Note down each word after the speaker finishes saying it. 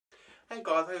Hey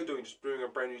guys, how you doing? Just doing a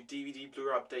brand new DVD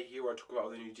Blu-ray update here where I talk about all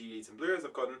the new DVDs and Blu-rays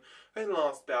I've gotten in the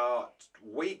last about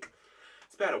week.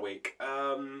 It's about a week.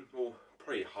 Well,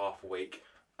 probably half a week.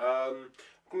 I'm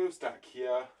going to stack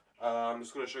here. I'm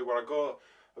just going to show you what I got.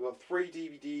 I've got 3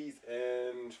 DVDs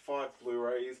and 5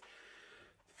 Blu-rays.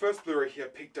 The first Blu-ray here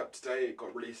picked up today. It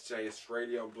got released today,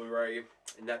 Australia on Blu-ray,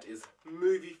 and that is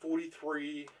Movie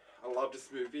 43. I love this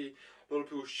movie. A lot of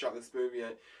people shut this movie,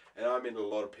 and I mean a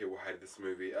lot of people hated this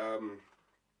movie.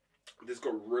 This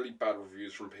got really bad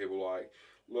reviews from people, like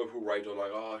a lot of people rated on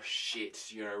like, oh shit,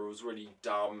 you know, it was really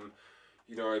dumb,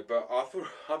 you know. But I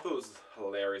thought it was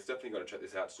hilarious. Definitely got to check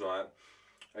this out tonight.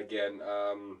 Again,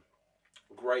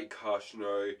 great cast, you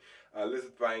know,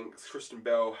 Elizabeth Banks, Kristen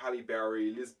Bell, Halle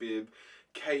Berry, Liz Bibb,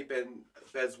 Kate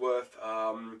Besworth,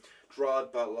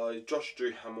 Gerard Butler, Josh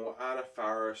Duhamel, Anna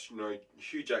Faris, you know,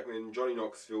 Hugh Jackman, Johnny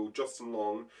Knoxville, Justin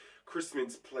Long, Chris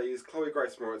Mintz-Plasse, Chloe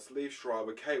Grace Moritz, Liev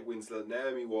Schreiber, Kate Winslet,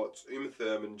 Naomi Watts, Uma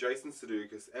Thurman, Jason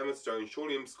Sudeikis, Emma Stone,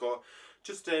 Sean M. Scott,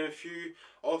 just to name a few.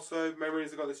 Also,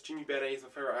 memories, I got this Jimmy Bennett, he's my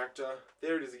favourite actor.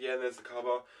 There it is again, there's the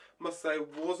cover. Must say,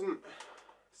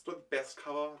 it's not the best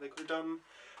cover they could have done,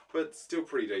 but still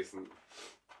pretty decent.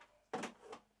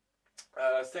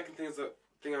 Second thing is a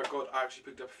thing I actually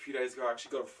picked up a few days ago. I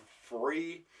actually got it for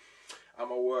free. At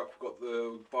my work, we've got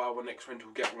the buy one X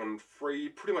rental, get one free.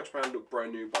 Pretty much made it look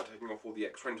brand new by taking off all the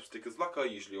X rental stickers like I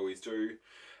usually always do.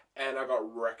 And I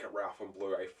got Wreck-It Ralph on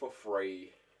Blu-ray for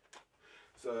free.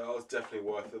 So that was definitely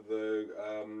worth it. The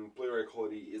Blu-ray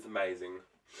quality is amazing.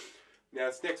 Now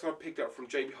this next one I picked up from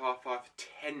JB Hi-Fi for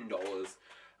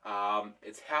 $10.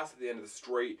 It's House at the End of the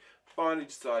Street. Finally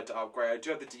decided to upgrade. I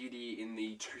do have the DVD in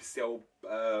the 2-cell,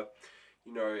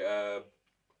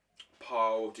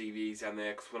 pile of DVDs down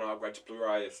there, because when I upgrade to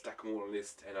Blu-ray I stack them all on a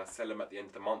list and I sell them at the end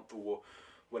of the month or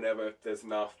whenever if there's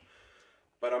enough.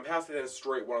 But House at the End of the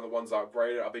Street, one of the ones I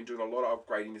upgraded. I've been doing a lot of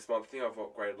upgrading this month. I think I've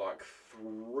upgraded like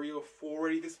 3 or 4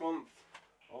 already this month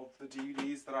of the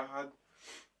DVDs that I had.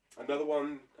 Another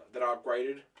one that I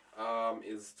upgraded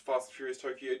is Fast and Furious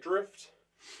Tokyo Drift.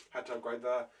 Had to upgrade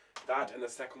that. That and the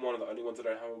second one are the only ones I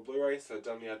don't have on Blu-ray, so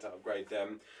definitely had to upgrade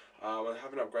them. I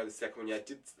haven't upgraded the second one yet.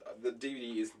 The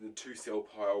DVD is in the 2-cell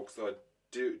pile, so I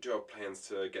do have plans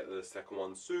to get the second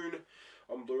one soon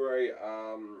on Blu-ray.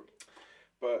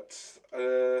 But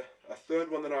a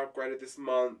third one that I upgraded this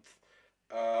month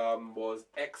was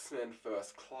X-Men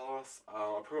First Class.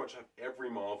 I pretty much have every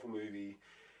Marvel movie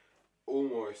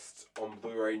almost on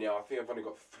Blu-ray now. I think I've only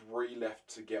got 3 left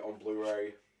to get on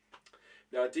Blu-ray.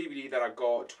 Now, a DVD that I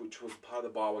got, which was part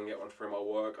of the buy one get one free at my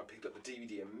work, I picked up the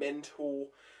DVD of Mental.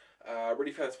 I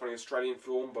really found it's a funny Australian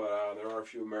film, but there are a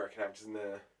few American actors in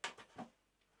there.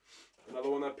 Another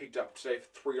one I picked up today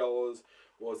for $3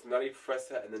 was The Nutty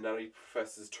Professor and The Nutty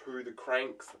Professors 2, The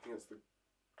Cranks. I think it's The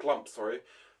Clumps, sorry.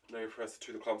 Nutty Professor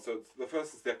 2, The Clumps. So it's the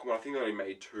first and second one. I think they only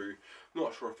made 2. I'm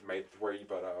not sure if they made 3,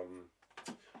 but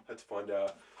had to find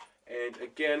out. And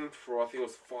again, for I think it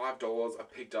was $5, I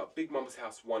picked up Big Mama's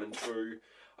House 1 and 2.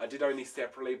 I did own these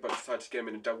separately, but decided to get them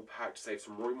in a double pack to save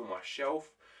some room on my shelf.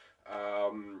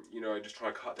 You know, just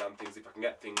trying to cut down things. If I can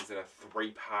get things in a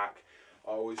 3-pack,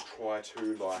 I always try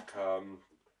to, like,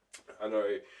 I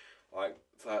know, like,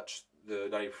 such the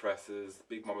Nutty Professors,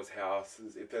 Big Mama's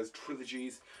Houses. If there's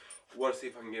trilogies, I want to see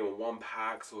if I can get them in 1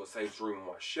 pack so it saves room on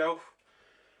my shelf.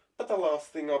 But the last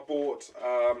thing I bought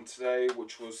today,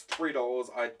 which was $3,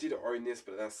 I did own this,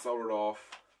 but then I sold it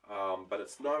off. But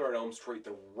it's Nightmare on Elm Street,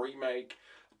 the remake.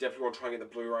 Definitely want to try and get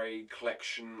the Blu-ray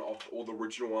collection of all the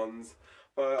original ones.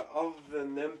 But other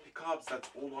than them pickups, that's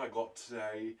all I got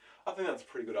today. I think that's a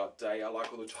pretty good update. I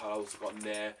like all the titles I've got in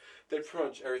there. They're pretty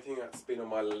much everything that's been on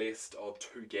my list of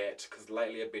to get, because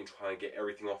lately I've been trying to get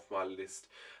everything off my list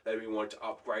that I've been wanting to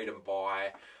upgrade and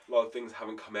buy. A lot of things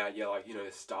haven't come out yet, like, you know,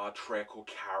 Star Trek or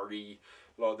Carrie.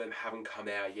 A lot of them haven't come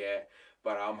out yet,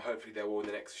 but hopefully they will in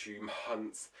the next few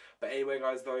months. But anyway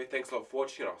guys, though, thanks a lot for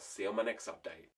watching, and I'll see you on my next update.